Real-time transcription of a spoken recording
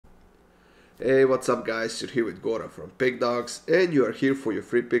Hey, what's up guys, you're here with Gora from Pick Dawgz, and you are here for your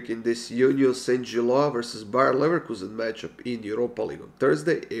free pick in this Union Saint-Gilloise versus Bayer Leverkusen matchup in Europa League on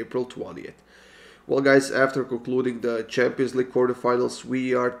Thursday, April 20th. Well guys, after concluding the Champions League quarterfinals,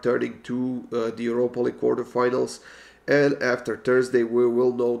 we are turning to the Europa League quarterfinals, and after Thursday we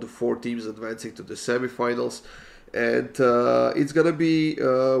will know the 4 teams advancing to the semifinals. And it's gonna be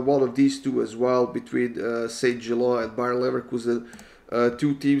one of these two as well, between Saint-Gilloise and Bayer Leverkusen.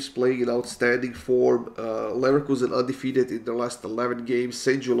 Two teams playing in outstanding form. Leverkusen undefeated in their last 11 games.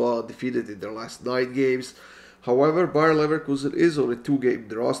 Saint-Gilloise undefeated in their last 9 games. However, Bayer Leverkusen is on a 2-game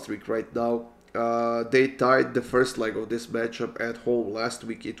draw streak right now. They tied the first leg of this matchup at home last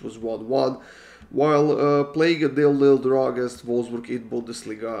week. It was 1-1, while playing a 0-0 draw against Wolfsburg in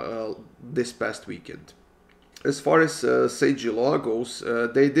Bundesliga this past weekend. As far as Saint-Gilloise goes,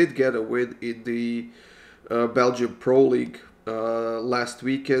 they did get a win in the Belgian Pro League last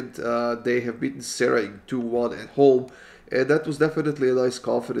weekend. They have beaten Serra 2-1 at home, and that was definitely a nice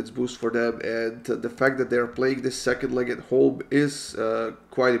confidence boost for them. And the fact that they are playing this second leg at home is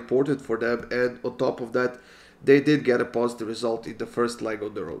quite important for them. And on top of that, they did get a positive result in the first leg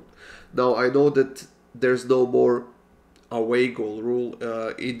on the road. Now, I know that there's no more away goal rule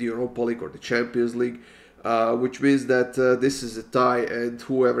in the Europa League or the Champions League, which means that this is a tie, and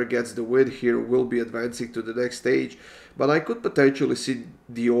whoever gets the win here will be advancing to the next stage. But I could potentially see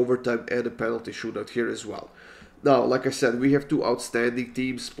the overtime and a penalty shootout here as well. Now, like I said, we have two outstanding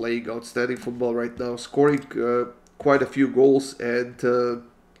teams playing outstanding football right now, scoring quite a few goals, and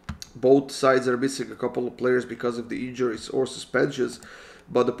both sides are missing a couple of players because of the injuries or suspensions.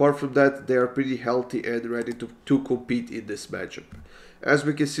 But apart from that, they are pretty healthy and ready to compete in this matchup. As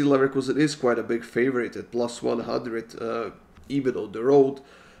we can see, Leverkusen is quite a big favorite at plus 100, even on the road.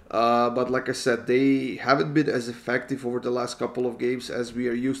 But like I said, they haven't been as effective over the last couple of games as we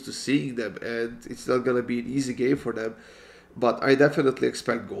are used to seeing them, and it's not going to be an easy game for them. But I definitely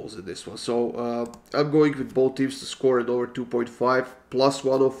expect goals in this one. So I'm going with both teams to score in over 2.5, plus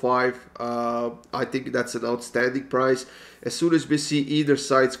 105. I think that's an outstanding price. As soon as we see either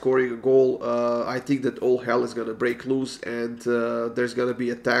side scoring a goal, I think that all hell is going to break loose, and there's going to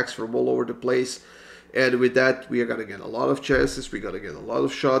be attacks from all over the place. And with that, we are going to get a lot of chances, we're going to get a lot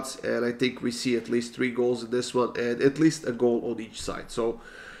of shots, and I think we see at least 3 goals in this one, and at least a goal on each side. So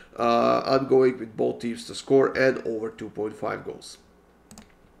I'm going with both teams to score and over 2.5 goals.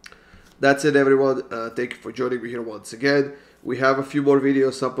 That's it, everyone. Thank you for joining me here once again. We have a few more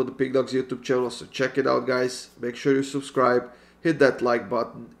videos up on the Pick Dawgz YouTube channel, so check it out, guys. Make sure you subscribe, hit that like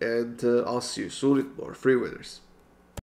button, and I'll see you soon with more free winners.